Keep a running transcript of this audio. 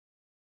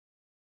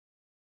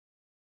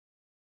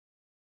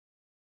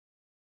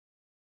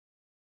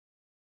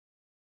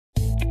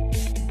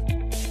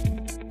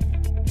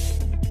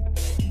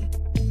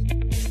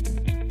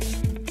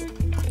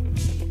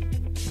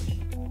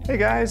Hey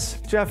guys,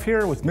 Jeff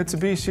here with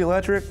Mitsubishi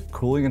Electric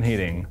Cooling and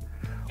Heating.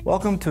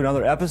 Welcome to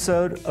another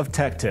episode of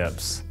Tech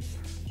Tips.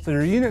 So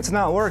your unit's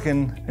not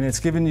working and it's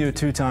giving you a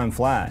two-time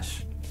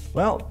flash.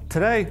 Well,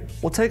 today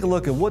we'll take a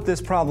look at what this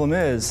problem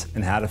is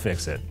and how to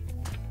fix it.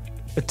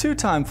 A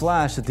two-time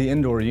flash at the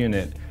indoor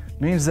unit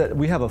means that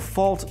we have a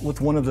fault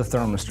with one of the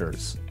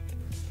thermistors.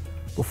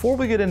 Before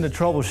we get into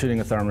troubleshooting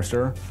a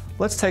thermistor,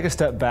 let's take a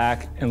step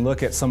back and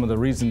look at some of the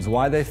reasons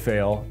why they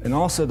fail and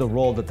also the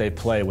role that they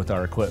play with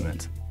our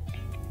equipment.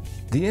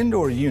 The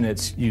indoor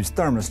units use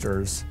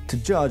thermistors to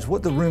judge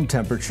what the room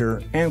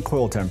temperature and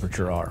coil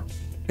temperature are.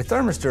 A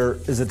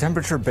thermistor is a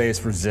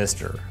temperature-based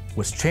resistor,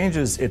 which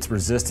changes its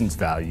resistance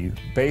value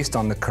based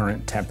on the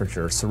current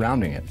temperature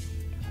surrounding it.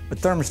 A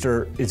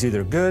thermistor is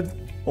either good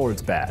or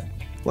it's bad.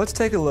 Let's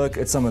take a look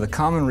at some of the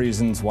common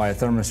reasons why a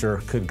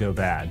thermistor could go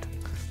bad.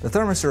 The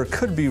thermistor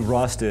could be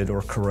rusted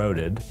or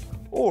corroded,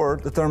 or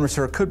the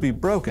thermistor could be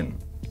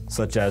broken,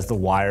 such as the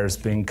wires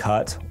being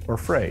cut or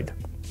frayed.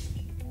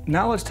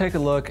 Now let's take a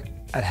look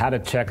at how to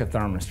check a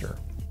thermistor.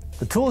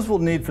 The tools we'll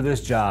need for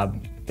this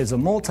job is a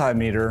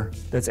multimeter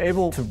that's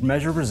able to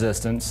measure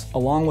resistance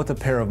along with a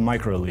pair of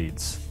micro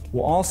leads.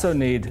 We'll also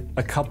need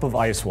a cup of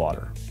ice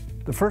water.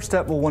 The first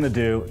step we'll want to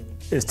do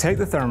is take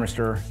the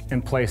thermistor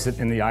and place it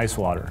in the ice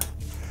water.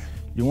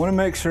 You want to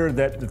make sure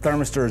that the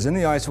thermistor is in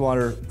the ice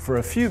water for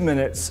a few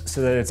minutes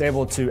so that it's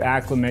able to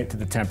acclimate to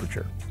the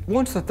temperature.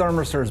 Once the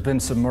thermistor has been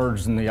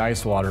submerged in the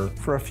ice water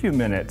for a few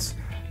minutes,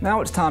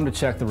 now it's time to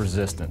check the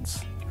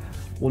resistance.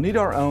 We'll need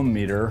our ohm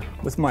meter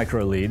with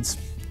micro leads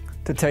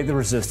to take the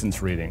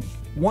resistance reading.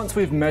 Once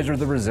we've measured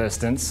the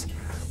resistance,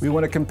 we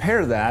want to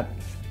compare that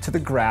to the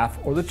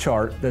graph or the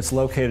chart that's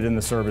located in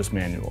the service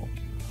manual.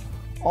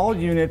 All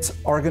units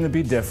are going to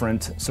be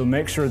different, so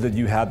make sure that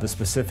you have the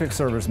specific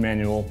service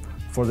manual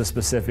for the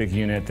specific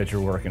unit that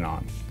you're working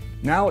on.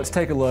 Now let's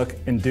take a look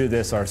and do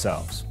this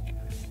ourselves.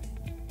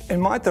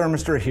 In my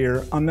thermistor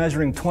here, I'm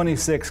measuring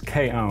 26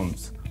 k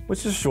ohms,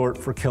 which is short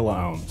for kilo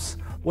ohms.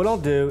 What I'll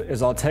do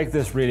is I'll take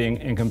this reading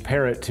and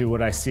compare it to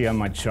what I see on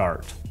my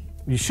chart.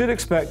 You should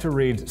expect to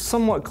read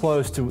somewhat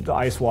close to the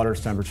ice water's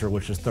temperature,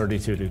 which is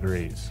 32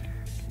 degrees.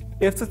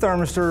 If the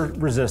thermistor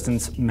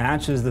resistance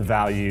matches the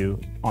value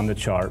on the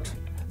chart,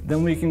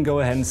 then we can go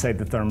ahead and say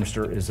the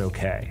thermistor is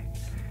okay.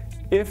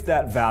 If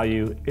that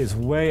value is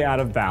way out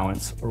of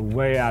balance or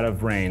way out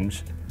of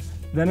range,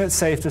 then it's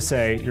safe to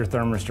say your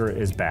thermistor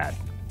is bad.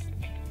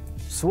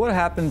 So what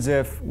happens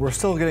if we're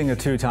still getting a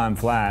two-time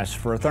flash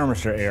for a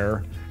thermistor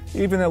error,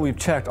 even though we've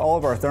checked all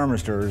of our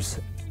thermistors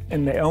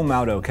and they ohm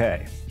out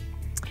okay?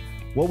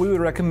 What we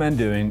would recommend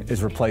doing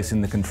is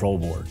replacing the control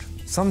board.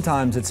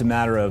 Sometimes it's a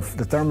matter of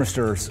the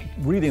thermistor's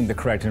reading the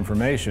correct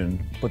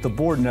information, but the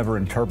board never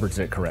interprets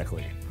it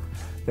correctly.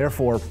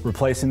 Therefore,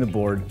 replacing the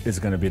board is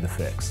going to be the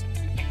fix.